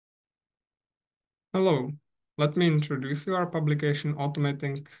Hello, let me introduce you our publication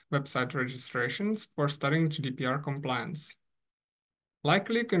Automating Website Registrations for Studying GDPR Compliance.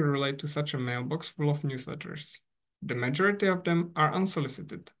 Likely you can relate to such a mailbox full of newsletters. The majority of them are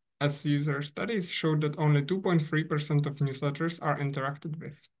unsolicited, as user studies showed that only 2.3% of newsletters are interacted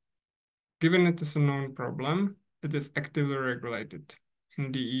with. Given it is a known problem, it is actively regulated.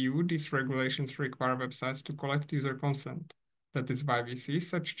 In the EU, these regulations require websites to collect user consent. That is why we see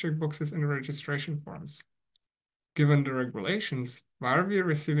such checkboxes in registration forms. Given the regulations, why are we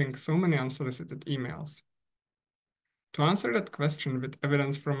receiving so many unsolicited emails? To answer that question with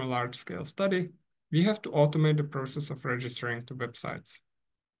evidence from a large-scale study, we have to automate the process of registering to websites.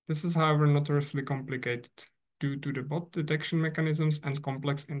 This is, however, notoriously complicated due to the bot detection mechanisms and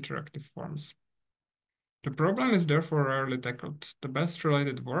complex interactive forms. The problem is therefore rarely tackled. The best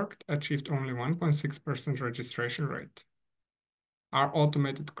related work achieved only 1.6% registration rate. Our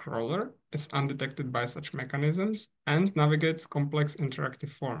automated crawler is undetected by such mechanisms and navigates complex interactive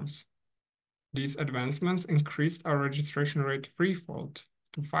forms. These advancements increased our registration rate threefold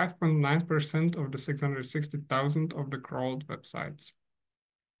to 5.9% of the 660,000 of the crawled websites.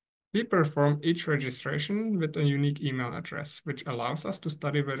 We perform each registration with a unique email address, which allows us to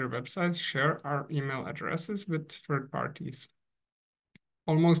study whether websites share our email addresses with third parties.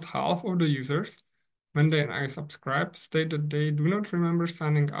 Almost half of the users, when they unsubscribe, state that they do not remember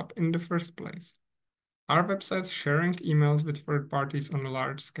signing up in the first place. Are websites sharing emails with third parties on a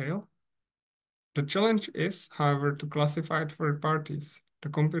large scale? The challenge is, however, to classify third parties. The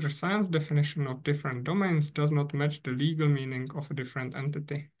computer science definition of different domains does not match the legal meaning of a different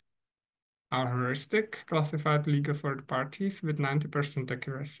entity. Our heuristic classified legal third parties with 90%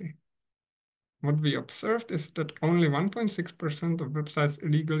 accuracy. What we observed is that only 1.6% of websites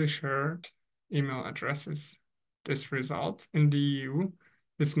illegally shared email addresses. This result in the EU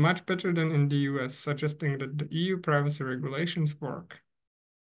is much better than in the US, suggesting that the EU privacy regulations work.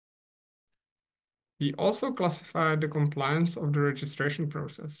 We also classify the compliance of the registration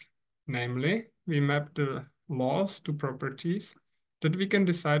process. Namely, we map the laws to properties that we can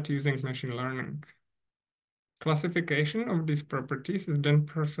decide using machine learning. Classification of these properties is then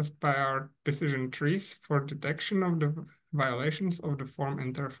processed by our decision trees for detection of the violations of the form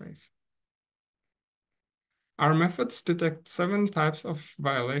interface. Our methods detect 7 types of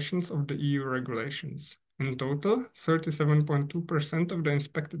violations of the EU regulations. In total, 37.2% of the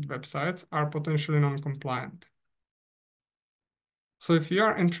inspected websites are potentially non-compliant. So if you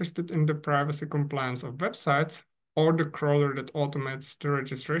are interested in the privacy compliance of websites, or the crawler that automates the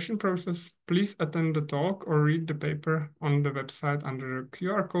registration process, please attend the talk or read the paper on the website under the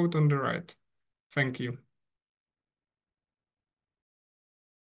QR code on the right. Thank you.